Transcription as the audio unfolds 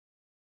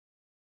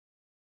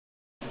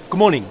Good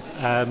morning.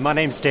 My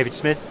name is David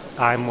Smith.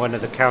 I'm one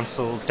of the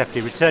Council's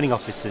Deputy Returning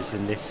Officers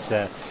in this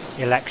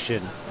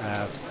election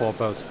for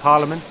both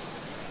Parliament,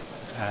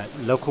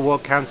 local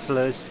ward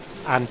councillors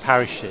and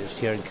parishes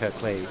here in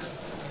Kirklees.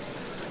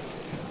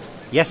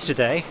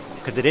 Yesterday,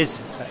 because it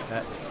is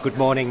good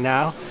morning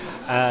now,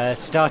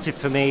 started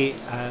for me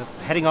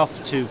heading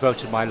off to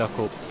vote at my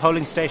local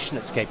polling station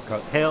at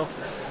Scapegoat Hill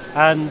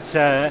and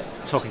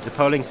talking to the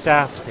polling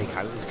staff, seeing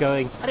how it was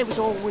going, and it was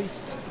always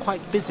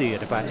quite busy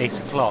at about 8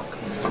 o'clock.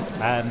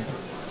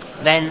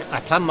 Then I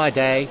planned my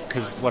day,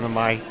 because one of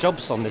my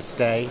jobs on this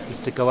day is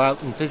to go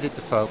out and visit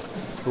the folk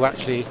who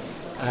actually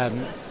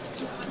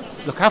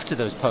look after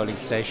those polling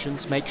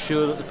stations, make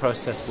sure that the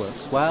process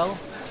works well,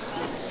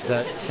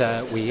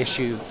 that we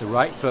issue the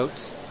right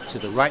votes to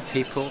the right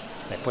people,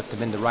 they put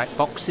them in the right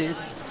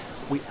boxes.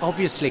 We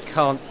obviously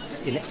can't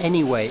in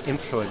any way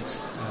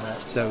influence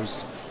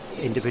those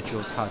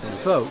individuals how they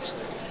vote,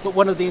 but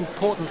one of the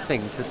important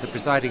things that the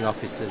presiding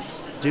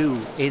officers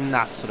do in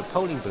that sort of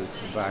polling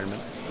booth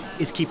environment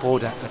is keep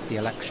order at the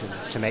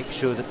elections to make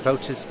sure that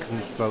voters can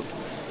vote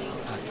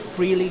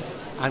freely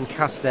and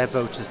cast their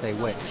vote as they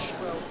wish.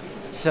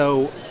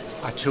 So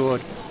I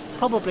toured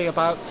probably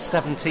about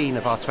 17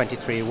 of our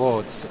 23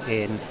 wards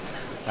in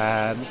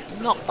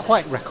not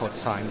quite record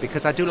time,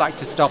 because I do like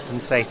to stop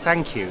and say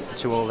thank you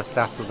to all the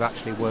staff who've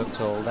actually worked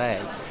all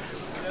day.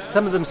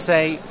 Some of them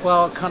say,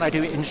 well, can't I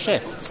do it in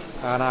shifts?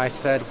 And I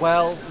said,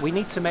 well, we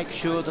need to make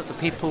sure that the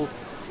people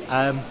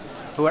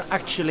who are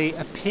actually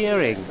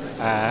appearing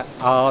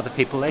are the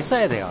people they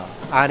say they are.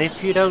 And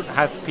if you don't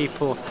have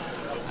people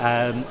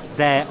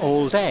there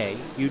all day,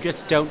 you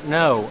just don't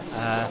know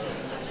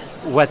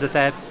whether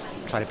they're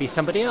trying to be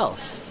somebody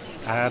else.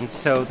 And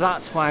so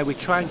that's why we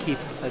try and keep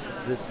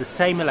the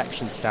same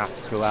election staff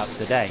throughout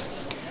the day.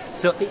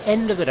 So at the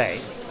end of the day,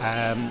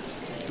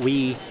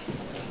 we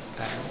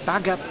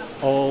bag up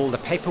all the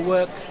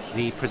paperwork.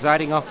 The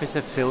presiding officer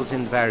fills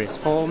in various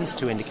forms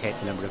to indicate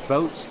the number of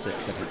votes that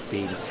have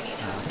been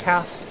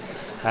cast.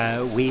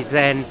 He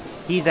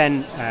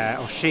then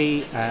or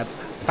she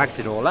bags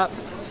it all up,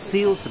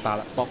 seals the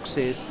ballot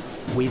boxes.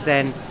 We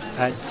then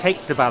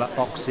take the ballot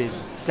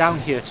boxes down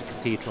here to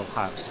Cathedral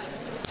House.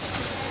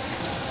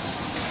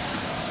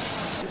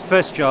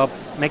 First job,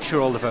 make sure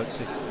all the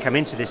votes come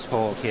into this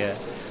hall here.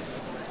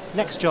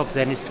 Next job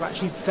then is to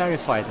actually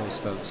verify those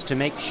votes, to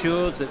make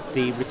sure that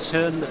the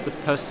return that the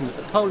person at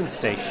the polling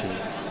station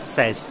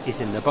says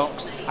is in the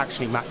box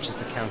actually matches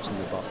the count in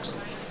the box.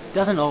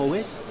 Doesn't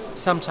always.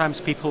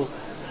 Sometimes people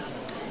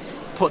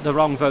put the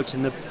wrong vote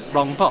in the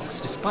wrong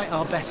box, despite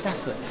our best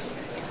efforts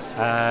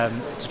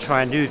to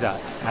try and do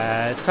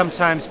that.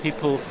 Sometimes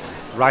people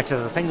write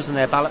other things on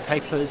their ballot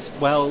papers.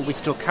 Well, we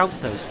still count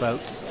those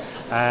votes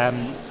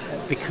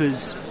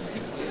because,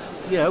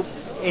 you know,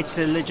 it's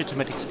a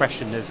legitimate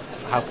expression of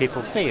how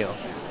people feel,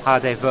 how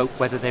they vote,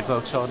 whether they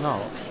vote or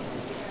not.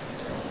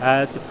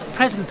 The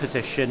present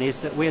position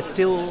is that we're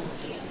still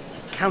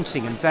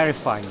counting and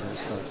verifying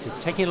those votes. It's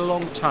taking a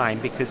long time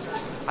because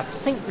I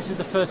think this is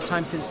the first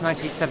time since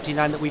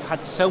 1979 that we've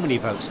had so many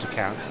votes to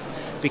count,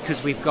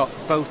 because we've got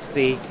both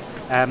the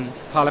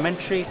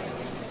parliamentary,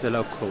 the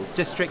local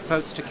district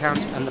votes to count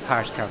and the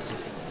parish council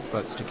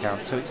votes to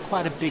count. So it's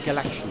quite a big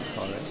election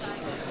for us.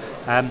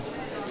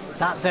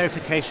 That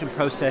verification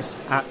process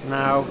at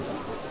now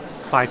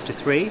 5 to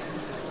 3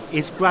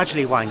 is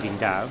gradually winding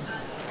down,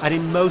 and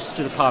in most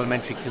of the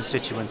parliamentary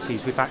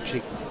constituencies we've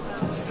actually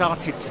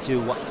started to do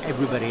what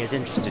everybody is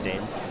interested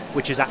in,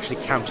 which is actually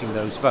counting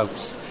those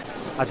votes.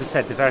 As I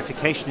said, the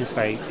verification is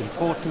very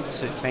important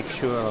to make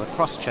sure on a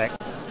cross-check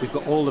we've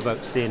got all the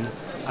votes in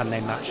and they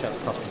match up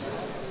properly.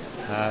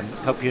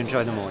 Hope you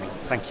enjoy the morning.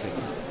 Thank you.